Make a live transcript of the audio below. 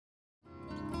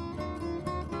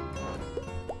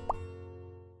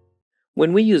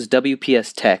When we use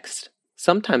WPS text,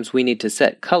 sometimes we need to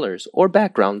set colors or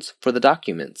backgrounds for the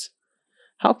documents.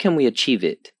 How can we achieve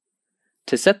it?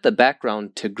 To set the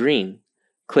background to green,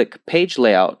 click Page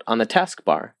Layout on the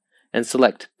taskbar and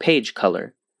select Page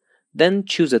Color. Then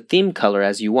choose a theme color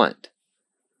as you want.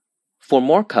 For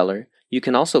more color, you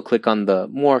can also click on the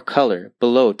More Color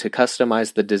below to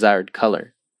customize the desired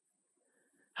color.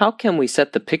 How can we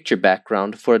set the picture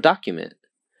background for a document?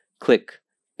 Click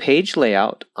Page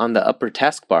Layout on the upper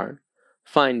taskbar,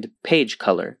 find Page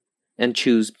Color, and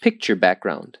choose Picture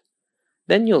Background.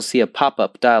 Then you'll see a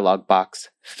pop-up dialog box,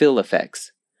 Fill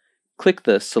Effects. Click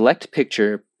the Select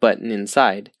Picture button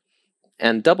inside,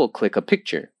 and double-click a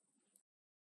picture.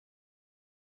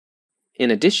 In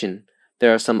addition,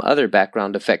 there are some other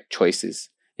background effect choices,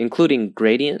 including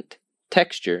gradient,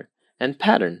 texture, and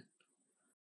pattern.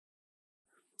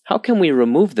 How can we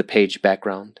remove the page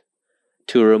background?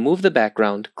 To remove the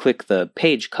background, click the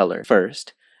Page Color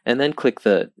first, and then click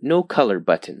the No Color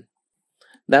button.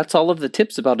 That's all of the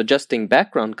tips about adjusting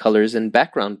background colors and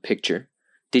background picture.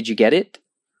 Did you get it?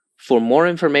 For more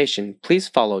information, please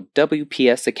follow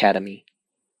WPS Academy.